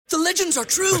The legends are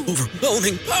true.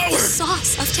 Overwhelming power!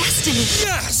 Sauce of destiny.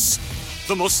 Yes!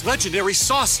 The most legendary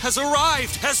sauce has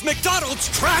arrived as McDonald's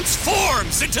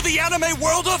transforms into the anime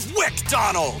world of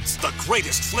WickDonald's. The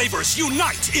greatest flavors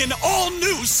unite in all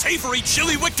new savory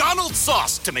chili McDonald's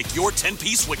sauce to make your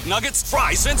 10-piece Wick Nuggets,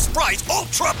 fries, and Sprite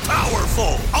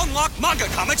ultra-powerful. Unlock manga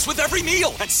comics with every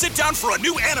meal and sit down for a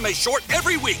new anime short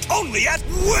every week only at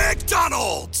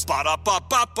WickDonald's.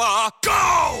 Ba-da-ba-ba-ba,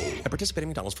 go! And participate in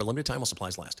McDonald's for a limited time while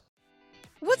supplies last.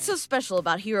 What's so special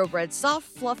about Hero Bread's soft,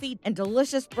 fluffy, and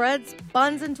delicious breads,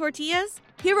 buns, and tortillas?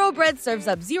 Hero Bread serves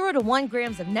up 0 to 1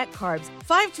 grams of net carbs,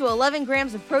 5 to 11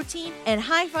 grams of protein, and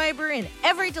high fiber in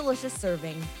every delicious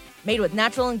serving. Made with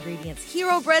natural ingredients,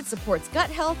 Hero Bread supports gut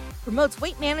health, promotes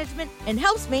weight management, and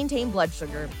helps maintain blood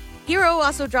sugar. Hero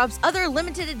also drops other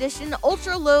limited edition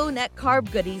ultra-low net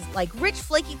carb goodies like rich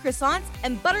flaky croissants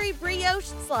and buttery brioche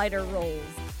slider rolls.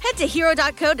 Head to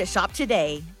hero.co to shop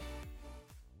today.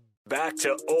 Back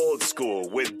to Old School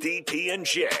with DP and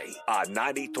J on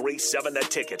 93.7 The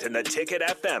Ticket and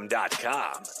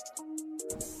theticketfm.com.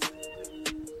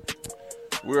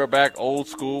 We are back Old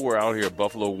School. We're out here at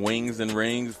Buffalo Wings and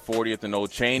Rings, 40th and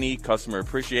Old Cheney. Customer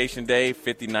Appreciation Day,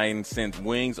 59-cent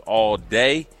wings all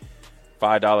day.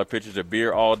 $5 pitchers of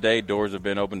beer all day. Doors have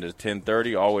been open to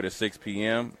 10:30 all the way to 6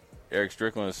 p.m. Eric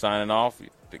Strickland is signing off.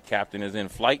 The captain is in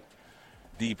flight.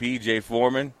 DP, Jay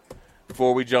Foreman.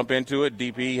 Before we jump into it,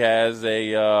 DP has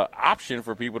a option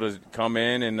for people to come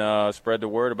in and spread the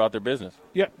word about their business.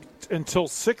 Yeah, until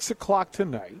 6 o'clock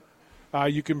tonight.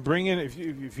 You can bring in,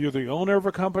 if you're the owner of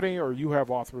a company or you have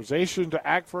authorization to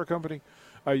act for a company,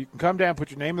 you can come down,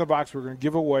 put your name in the box. We're going to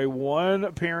give away one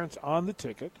appearance on the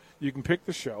ticket. You can pick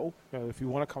the show. If you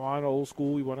want to come on Old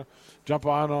School, you want to jump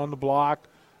on the block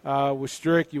with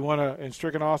Strick, and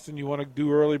Strick and Austin, you want to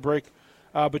do early break.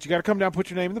 But you got to come down, put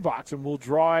your name in the box, and we'll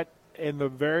draw it in the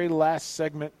very last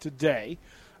segment today.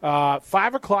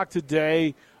 5 o'clock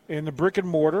today in the brick and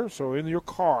mortar, so in your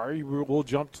car, we'll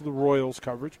jump to the Royals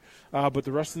coverage. But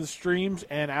the rest of the streams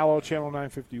and Allo Channel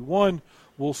 951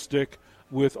 will stick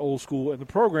with Old School and the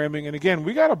programming. And again,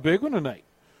 we got a big one tonight.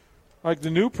 Like the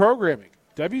new programming,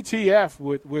 WTF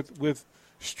with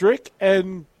Strick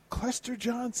and Clester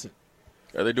Johnson.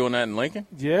 Are they doing that in Lincoln?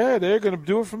 Yeah, they're going to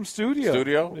do it from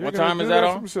studio. What time is that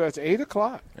on? That's 8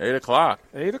 o'clock. 8 o'clock.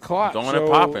 8 o'clock. Going and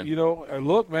popping.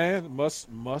 Look, man, must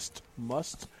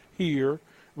hear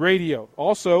radio.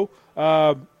 Also,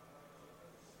 Bach's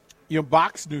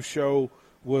new show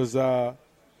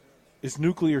is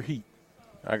Nuclear Heat.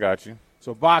 I got you.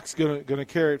 So Bach's gonna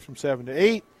carry it from 7 to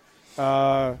 8.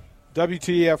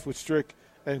 WTF with Strick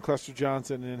and Clester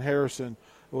Johnson, and Harrison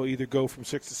will either go from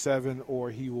 6 to 7 or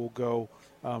he will go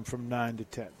from 9 to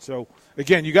 10. So,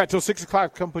 again, you got till 6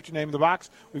 o'clock to come put your name in the box.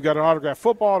 We've got an autographed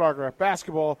football, an autographed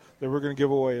basketball that we're going to give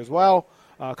away as well.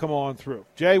 Come on through.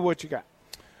 Jay, what you got?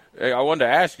 Hey, I wanted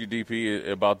to ask you, DP,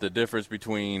 about the difference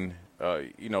between,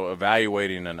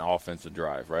 evaluating an offensive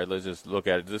drive, right? Let's just look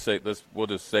at it. We'll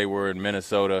just say we're in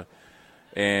Minnesota,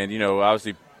 and,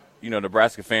 obviously,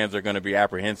 Nebraska fans are going to be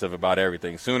apprehensive about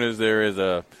everything. As soon as there is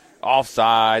a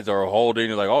offsides or a holding,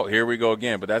 you're like, oh, here we go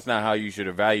again. But that's not how you should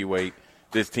evaluate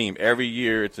this team. Every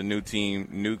year it's a new team,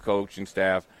 new coaching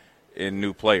staff, and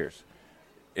new players.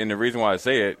 And the reason why I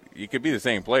say it could be the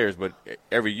same players, but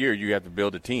every year you have to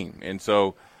build a team. And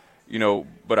so,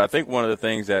 but I think one of the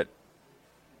things that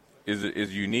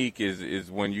is unique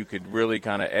is when you could really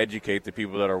kind of educate the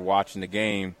people that are watching the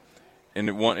game. And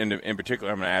in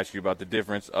particular, I'm going to ask you about the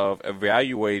difference of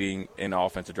evaluating an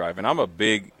offensive drive. And I'm a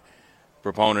big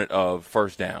proponent of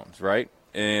first downs, right?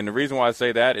 And the reason why I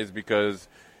say that is because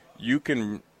you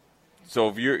can –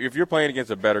 so if you're playing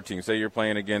against a better team, say you're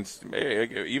playing against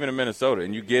even in Minnesota,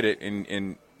 and you get it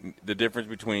in the difference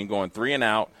between going 3 and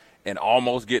out and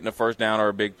almost getting a first down or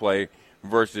a big play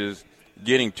versus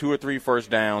getting 2 or 3 first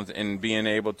downs and being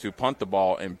able to punt the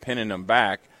ball and pinning them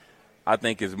back, I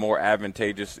think is more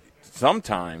advantageous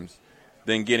sometimes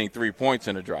than getting 3 points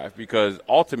in a drive, because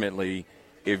ultimately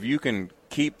if you can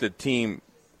keep the team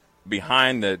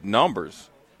behind the numbers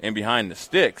and behind the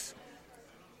sticks,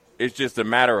 it's just a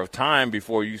matter of time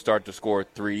before you start to score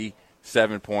 3,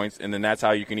 7 points, and then that's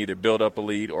how you can either build up a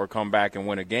lead or come back and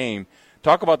win a game.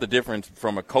 Talk about the difference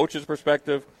from a coach's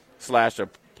perspective / a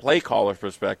play caller's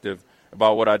perspective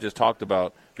about what I just talked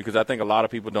about, because I think a lot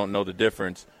of people don't know the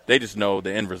difference. They just know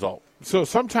the end result. So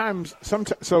sometimes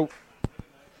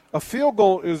a field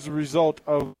goal is the result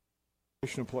of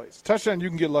plays. Touchdown, you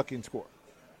can get lucky and score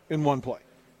in one play.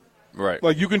 Right.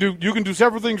 Like you can do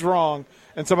several things wrong,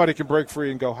 and somebody can break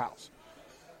free and go house.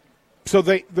 So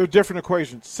they're different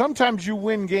equations. Sometimes you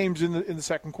win games in the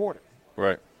second quarter.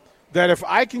 Right. That if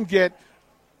I can get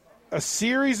a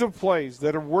series of plays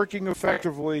that are working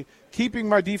effectively, keeping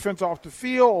my defense off the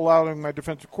field, allowing my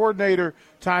defensive coordinator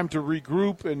time to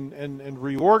regroup and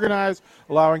reorganize,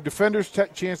 allowing defenders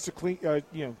chance to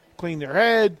clean their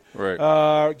head,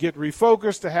 get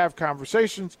refocused, to have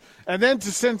conversations, and then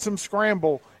to send some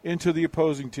scramble into the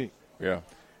opposing team. Yeah.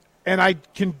 And I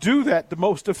can do that the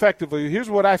most effectively. Here's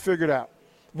what I figured out.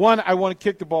 One, I want to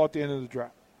kick the ball at the end of the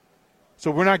drive. So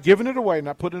we're not giving it away,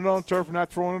 not putting it on turf, we're not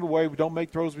throwing it away. We don't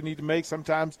make throws we need to make.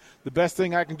 Sometimes the best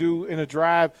thing I can do in a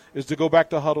drive is to go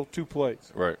back to huddle 2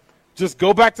 plays. Right. Just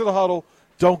go back to the huddle.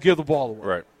 Don't give the ball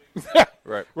away. Right.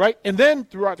 Right. Right? And then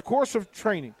throughout the course of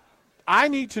training, I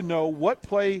need to know what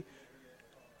play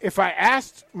 – if I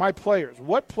asked my players,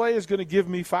 what play is going to give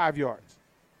me 5 yards?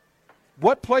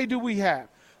 What play do we have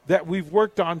that we've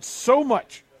worked on so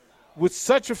much with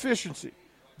such efficiency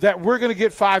that we're going to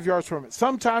get 5 yards from it?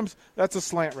 Sometimes that's a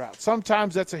slant route.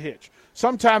 Sometimes that's a hitch.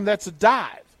 Sometimes that's a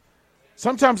dive.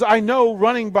 Sometimes I know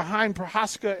running behind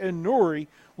Prohaska and Nuri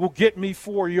will get me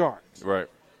 4 yards. Right.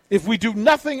 If we do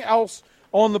nothing else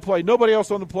on the play, nobody else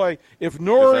on the play, if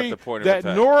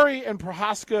Nuri and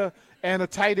Prohaska and a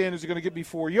tight end is going to get me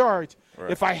 4 yards,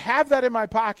 right. If I have that in my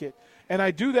pocket and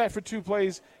I do that for 2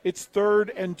 plays, it's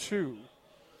 3rd and 2.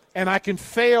 And I can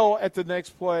fail at the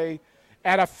next play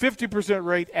at a 50%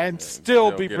 rate and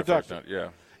still be productive. Yeah.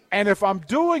 And if I'm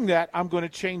doing that, I'm going to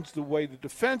change the way the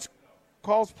defense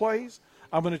calls plays.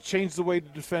 I'm going to change the way the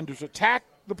defenders attack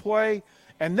the play.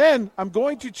 And then I'm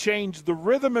going to change the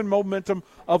rhythm and momentum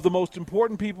of the most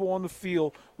important people on the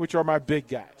field, which are my big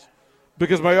guys.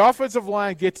 Because my offensive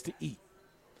line gets to eat.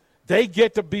 They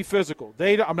get to be physical.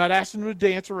 I'm not asking them to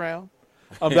dance around.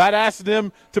 I'm not asking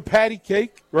them to patty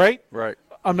cake, right? Right.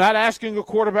 I'm not asking a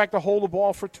quarterback to hold the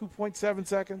ball for 2.7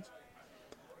 seconds.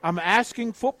 I'm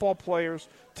asking football players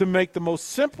to make the most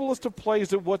simplest of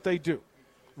plays at what they do.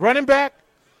 Running back,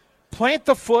 plant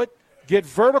the foot, get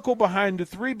vertical behind the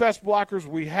 3 best blockers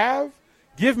we have,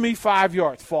 give me 5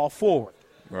 yards, fall forward.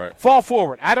 Right. Fall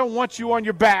forward. I don't want you on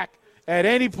your back at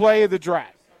any play of the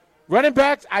drive. Running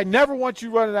backs, I never want you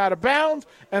running out of bounds,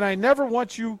 and I never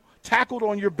want you tackled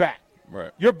on your back.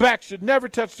 Right. Your back should never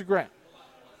touch the ground.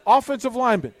 Offensive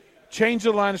lineman, change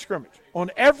the line of scrimmage.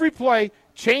 On every play,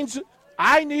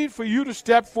 I need for you to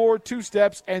step forward 2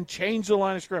 steps and change the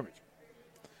line of scrimmage.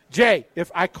 Jay, if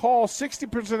I call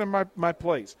 60% of my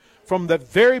plays from the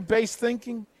very base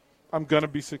thinking, I'm going to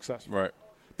be successful. Right.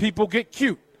 People get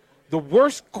cute. The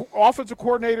worst offensive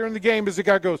coordinator in the game is the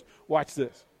guy who goes, watch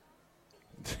this.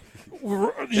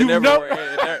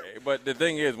 But the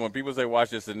thing is, when people say watch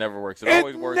this, it never works. It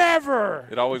always works. Never.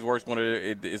 It always works when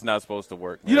it's not supposed to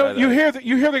work. You hear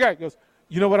the guy goes,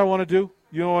 you know what I want to do?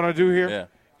 You know what I want to do here? Yeah.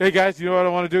 Hey, guys, you know what I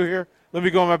want to do here? Let me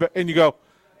go on my back. And you go,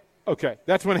 okay.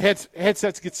 That's when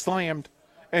headsets get slammed,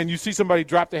 and you see somebody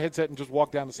drop the headset and just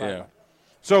walk down the sideline. Yeah.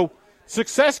 So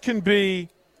success can be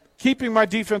keeping my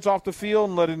defense off the field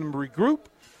and letting them regroup.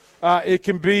 It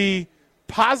can be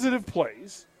positive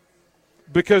plays,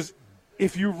 because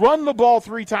if you run the ball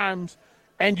 3 times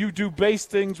and you do base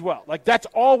things well, like that's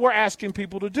all we're asking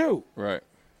people to do. Right.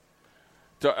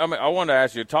 So, I want to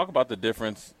ask you, talk about the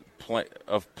difference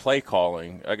of play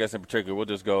calling. I guess in particular, we'll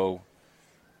just go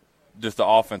just the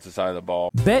offensive side of the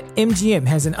ball. BetMGM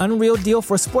has an unreal deal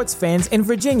for sports fans in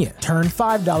Virginia. Turn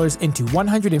 $5 into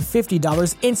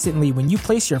 $150 instantly when you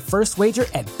place your first wager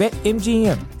at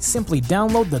BetMGM. Simply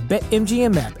download the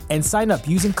BetMGM app and sign up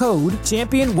using code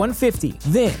Champion150.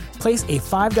 Then, place a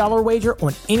 $5 wager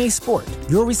on any sport.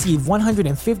 You'll receive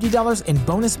 $150 in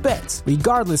bonus bets,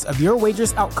 regardless of your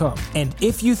wager's outcome. And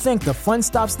if you think the fun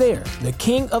stops there, the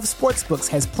king of sportsbooks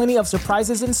has plenty of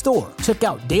surprises in store. Check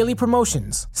out daily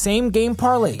promotions, same-game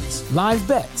parlays, live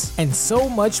bets, and so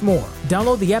much more.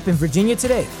 Download the app in Virginia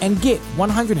today and get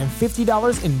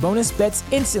 $150 in bonus bets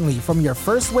instantly from your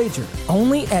first wager.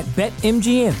 Only at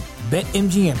BetMGM.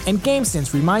 BetMGM and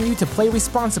GameSense remind you to play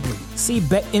responsibly. See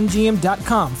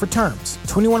BetMGM.com for terms.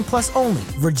 21 plus only.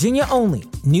 Virginia only.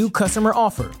 New customer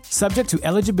offer. Subject to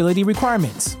eligibility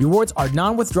requirements. Rewards are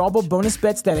non-withdrawable bonus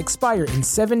bets that expire in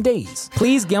 7 days.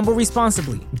 Please gamble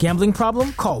responsibly. Gambling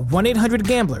problem? Call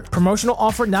 1-800-GAMBLER. Promotional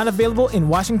offer not available in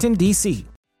Washington, D.C.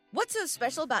 What's so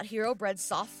special about Hero Bread's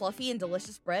soft, fluffy, and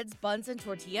delicious breads, buns, and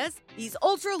tortillas? These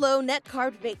ultra-low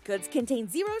net-carb baked goods contain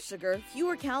 0 sugar,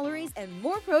 fewer calories, and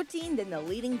more protein than the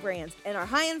leading brands, and are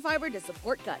high in fiber to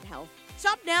support gut health.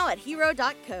 Shop now at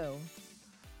Hero.co.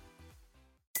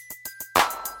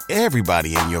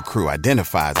 Everybody in your crew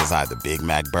identifies as either Big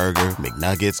Mac Burger,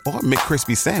 McNuggets, or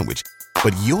McCrispy Sandwich,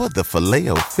 but you're the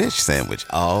Filet-O-Fish Sandwich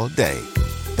all day.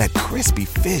 That crispy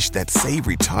fish, that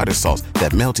savory tartar sauce,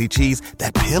 that melty cheese,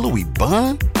 that pillowy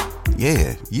bun.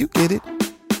 Yeah, you get it.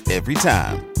 every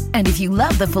time. And if you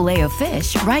love the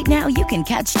Filet-O-Fish, right now you can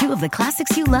catch 2 of the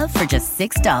classics you love for just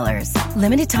 $6.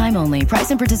 Limited time only.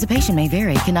 Price and participation may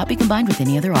vary. Cannot be combined with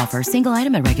any other offer. Single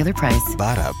item at regular price.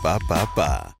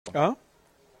 Ba-da-ba-ba-ba. Huh?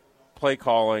 Play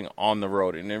calling on the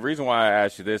road. And the reason why I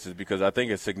asked you this is because I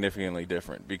think it's significantly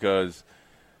different because,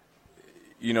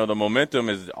 the momentum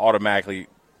is automatically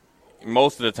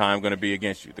most of the time going to be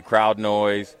against you. The crowd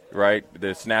noise, right?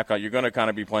 The snap count, you're going to kind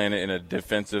of be playing it in a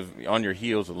defensive, on your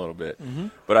heels a little bit. Mm-hmm.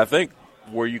 But I think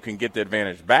where you can get the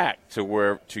advantage back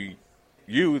to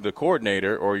you, the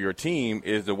coordinator or your team,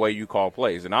 is the way you call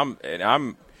plays. And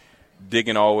I'm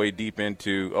digging all the way deep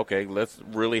into, okay, let's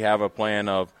really have a plan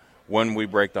of when we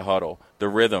break the huddle, the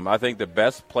rhythm. I think the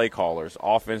best play callers,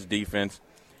 offense, defense,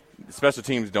 special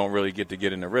teams don't really get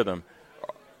in the rhythm,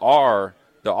 are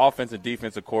the offensive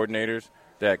defensive coordinators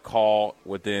that call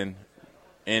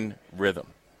in rhythm,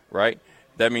 right?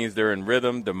 That means they're in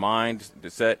rhythm, the mind,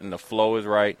 the set, and the flow is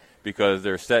right because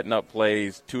they're setting up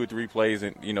plays, 2 or 3 plays,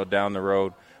 down the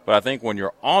road. But I think when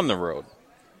you're on the road,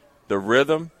 the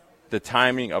rhythm, the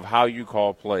timing of how you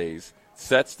call plays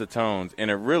sets the tones,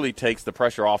 and it really takes the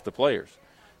pressure off the players.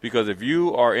 Because if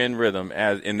you are in rhythm,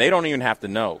 and they don't even have to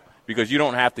know, because you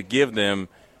don't have to give them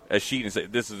a sheet and say,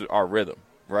 this is our rhythm,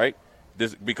 right?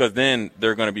 Because then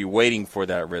they're going to be waiting for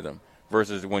that rhythm.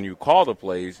 Versus when you call the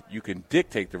plays, you can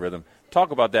dictate the rhythm.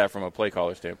 Talk about that from a play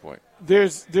caller standpoint.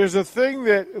 There's a thing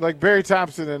that, like Barry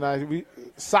Thompson and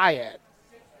SIAD,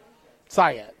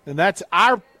 and that's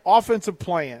our offensive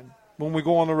plan when we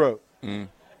go on the road. Mm.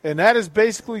 And that is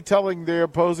basically telling their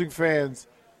opposing fans,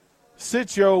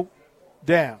 sit yo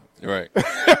down. Right.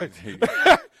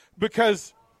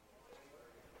 Because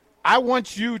I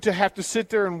want you to have to sit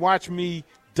there and watch me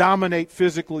dominate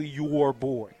physically your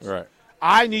boys. Right.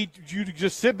 I need you to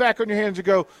just sit back on your hands and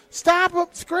go, stop him,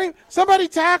 scream, somebody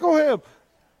tackle him.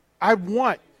 I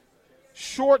want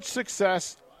short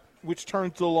success, which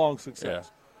turns to long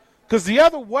success. Because the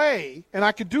other way, and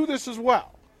I could do this as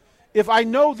well, if I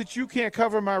know that you can't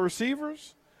cover my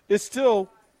receivers, it's still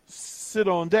sit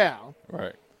on down.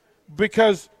 Right.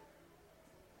 Because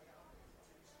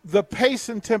the pace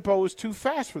and tempo is too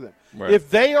fast for them. Right.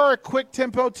 If they are a quick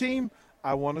tempo team,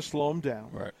 I want to slow them down.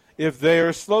 Right. If they're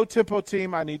a slow tempo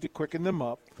team, I need to quicken them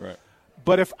up. Right.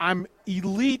 But if I'm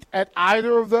elite at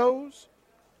either of those,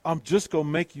 I'm just going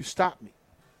to make you stop me.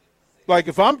 Like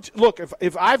if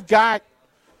I've got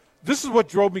 – this is what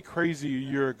drove me crazy a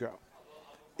year ago.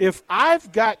 If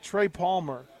I've got Trey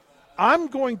Palmer, I'm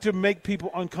going to make people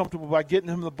uncomfortable by getting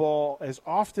him the ball as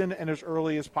often and as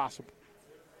early as possible.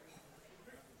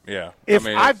 Yeah. If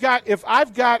I've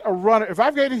got a runner, if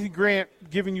I've got Anthony Grant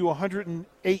giving you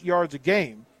 108 yards a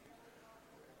game,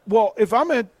 well, if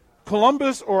I'm at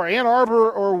Columbus or Ann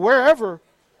Arbor or wherever,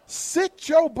 sit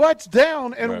your butts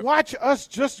down and watch us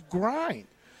just grind.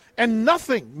 And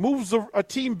nothing moves a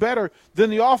team better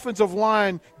than the offensive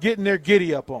line getting their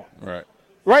giddy up on. Right.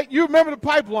 Right? You remember the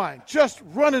pipeline, just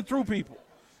running through people.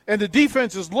 And the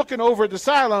defense is looking over at the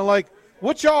sideline like,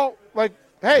 what y'all, like,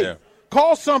 hey,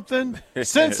 call something,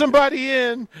 send somebody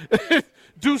in,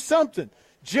 do something.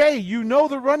 Jay, you know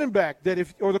the running back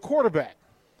or the quarterback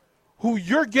who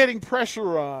you're getting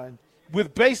pressure on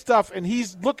with base stuff, and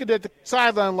he's looking at the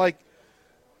sideline like,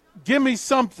 give me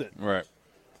something. Right.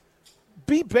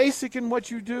 Be basic in what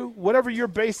you do, whatever your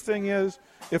base thing is.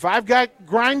 If I've got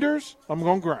grinders, I'm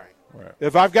going to grind. Right.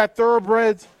 If I've got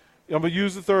thoroughbreds, I'm going to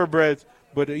use the thoroughbreds.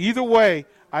 But either way,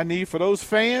 I need for those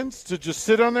fans to just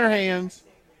sit on their hands,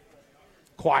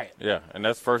 quiet. Yeah, and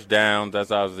that's first down.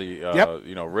 That's obviously,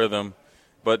 rhythm.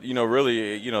 But,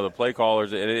 really, the play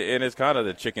callers, and it's kind of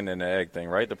the chicken and the egg thing,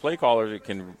 right? The play callers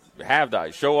can have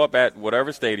that, show up at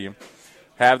whatever stadium,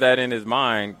 have that in his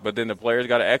mind, but then the players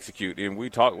got to execute. And we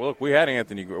had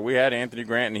Anthony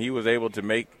Grant, and he was able to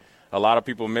make a lot of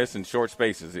people miss in short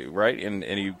spaces, right? And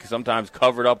he sometimes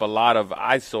covered up a lot of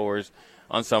eyesores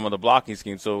on some of the blocking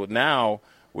schemes. So now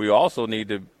we also need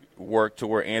to work to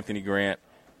where Anthony Grant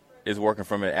is working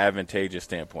from an advantageous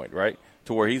standpoint, right?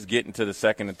 To where he's getting to the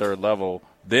second and third level.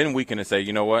 Then we can say,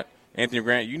 you know what, Anthony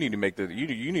Grant, you need to make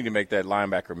that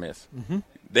linebacker miss. Mm-hmm.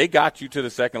 They got you to the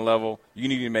second level. You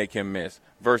need to make him miss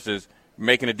versus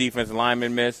making a defensive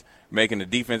lineman miss, making the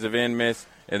defensive end miss,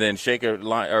 and then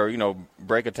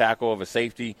break a tackle of a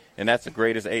safety, and that's the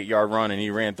greatest 8-yard run, and he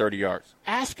ran 30 yards.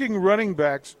 Asking running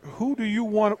backs, who do you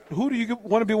want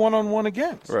to be one-on-one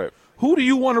against? Right. Who do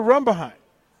you want to run behind?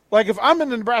 Like if I'm in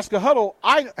the Nebraska huddle,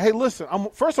 I'm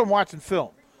watching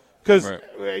film because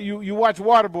you watch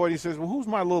Waterboy. He says, well, who's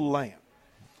my little lamb?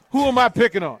 Who am I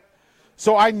picking on?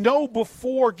 So I know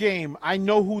before game, I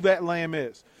know who that lamb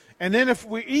is. And then if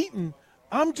we're eating,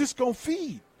 I'm just going to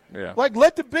feed. Yeah. Like,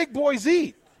 let the big boys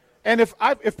eat. And if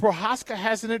Prohaska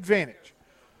has an advantage,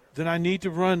 then I need to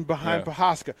run behind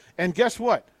Prohaska. And guess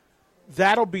what?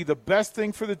 That'll be the best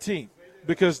thing for the team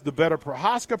because the better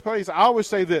Prohaska plays. I always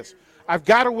say this. I've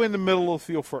got to win the middle of the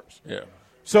field first. Yeah.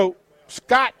 So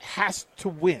Scott has to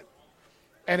win.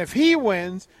 And if he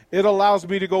wins, it allows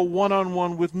me to go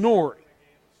one-on-one with Nori.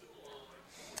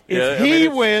 If he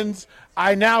wins,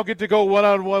 I now get to go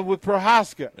one-on-one with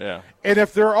Prohaska. Yeah. And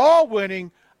if they're all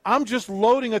winning, I'm just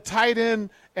loading a tight end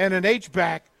and an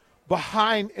H-back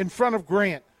in front of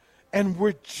Grant. And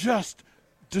we're just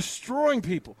destroying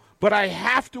people. But I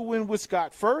have to win with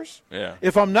Scott first. Yeah.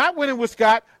 If I'm not winning with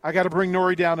Scott, I got to bring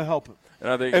Nori down to help him.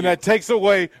 And that takes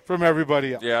away from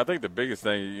everybody else. Yeah, I think the biggest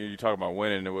thing you talk about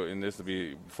winning, and this will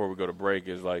be before we go to break,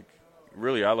 is like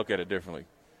really I look at it differently.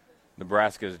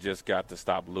 Nebraska's just got to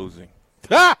stop losing.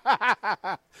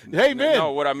 Amen.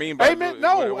 No, what I mean by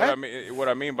what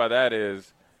I mean by that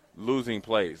is losing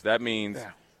plays. That means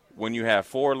when you have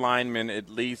 4 linemen at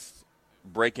least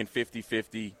breaking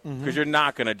 50-50, because you're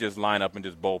not going to just line up and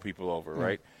just bowl people over,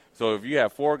 right? So if you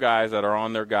have 4 guys that are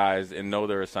on their guys and know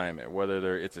their assignment,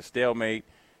 whether it's a stalemate,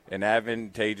 an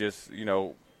advantageous,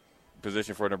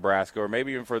 position for Nebraska, or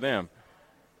maybe even for them,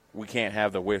 we can't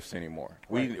have the whiffs anymore.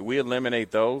 Right. We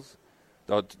eliminate those.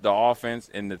 The offense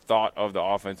and the thought of the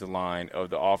offensive line, of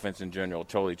the offense in general,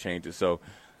 totally changes. So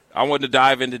I wanted to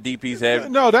dive into DP's head.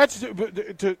 No, that's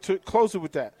to close it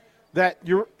with that.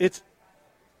 It's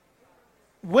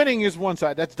winning is one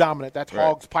side. That's dominant. That's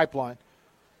Hog's pipeline.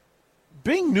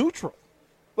 Being neutral.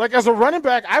 Like as a running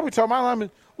back, I would tell my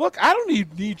lineman, look, I don't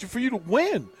need you for you to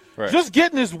win. Right. Just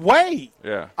get in his way.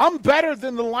 Yeah. I'm better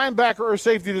than the linebacker or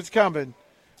safety that's coming.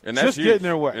 And that's just get in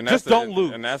their way. Just don't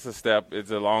lose. And that's a step.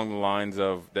 It's along the lines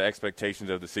of the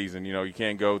expectations of the season. You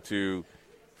can't go to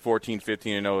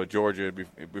 14-15-0 at Georgia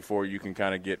before you can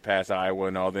kind of get past Iowa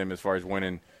and all them as far as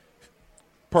winning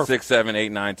 6, 7,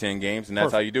 8, 9, 10 games, and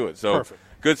that's how you do it. So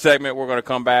good segment. We're going to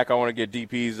come back. I want to get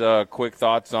DP's quick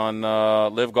thoughts on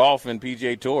Live Golf and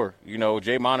PGA Tour.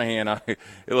 Jay Monahan.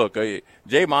 Look,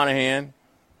 Jay Monahan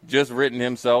just written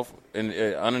himself an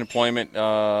unemployment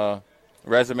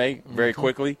resume very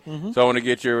quickly. So I want to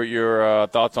get your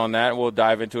thoughts on that. We'll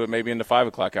dive into it maybe in the 5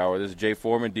 o'clock hour. This is Jay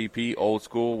Foreman, DP, Old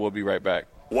School. We'll be right back.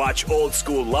 Watch Old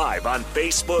School live on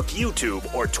Facebook,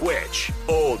 YouTube, or Twitch.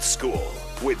 Old School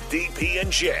with DP and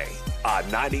J on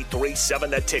 93.7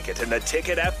 The Ticket and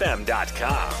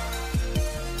theticketfm.com.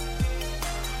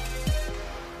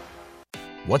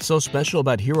 What's so special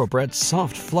about Hero Bread's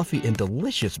soft, fluffy, and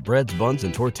delicious breads, buns,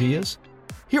 and tortillas?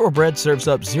 Hero Bread serves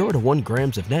up 0 to 1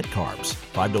 grams of net carbs,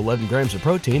 5 to 11 grams of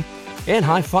protein, and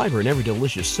high fiber in every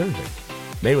delicious serving.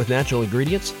 Made with natural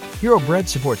ingredients, Hero Bread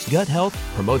supports gut health,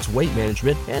 promotes weight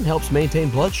management, and helps maintain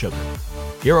blood sugar.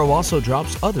 Hero also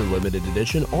drops other limited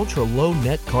edition ultra-low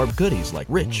net carb goodies like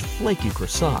rich, flaky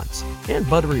croissants and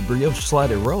buttery brioche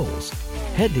slider rolls.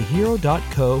 Head to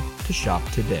hero.co to shop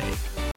today.